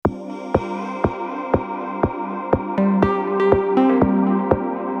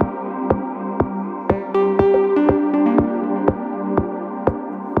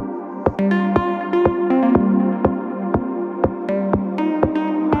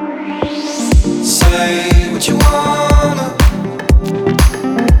say what you wanna,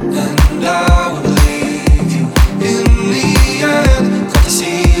 and I will believe you in the end. Can't you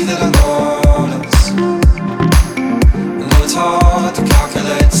see that I notice? I know it's hard to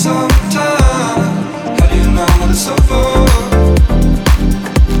calculate sometimes. How do you know when it's over?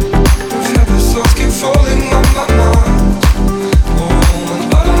 If ever thoughts keep falling on my mind, oh, and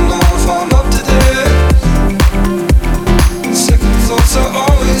I don't know if I'm up to date. Second thoughts are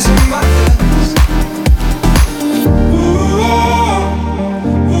always in my head.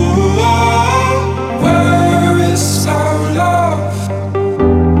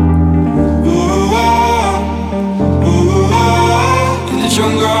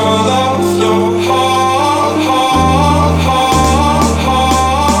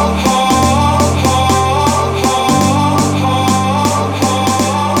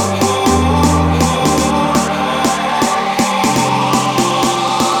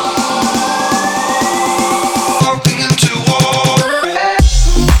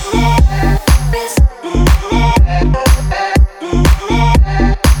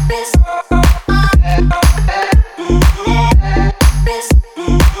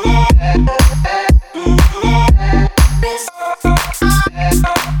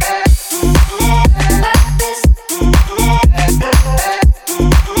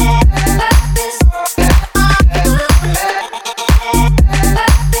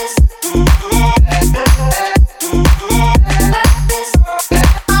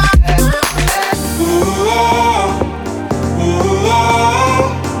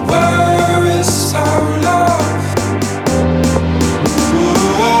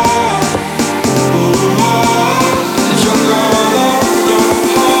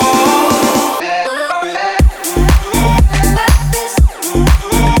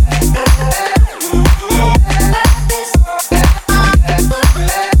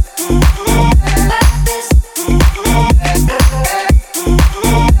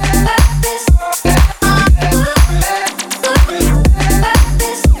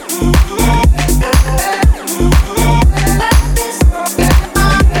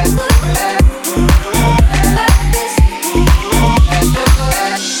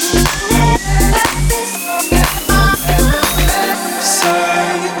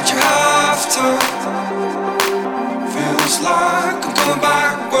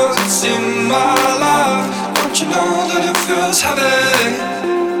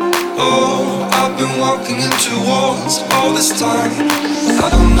 I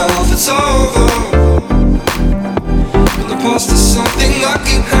don't know if it's over. In the past is something I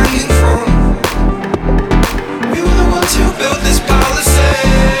keep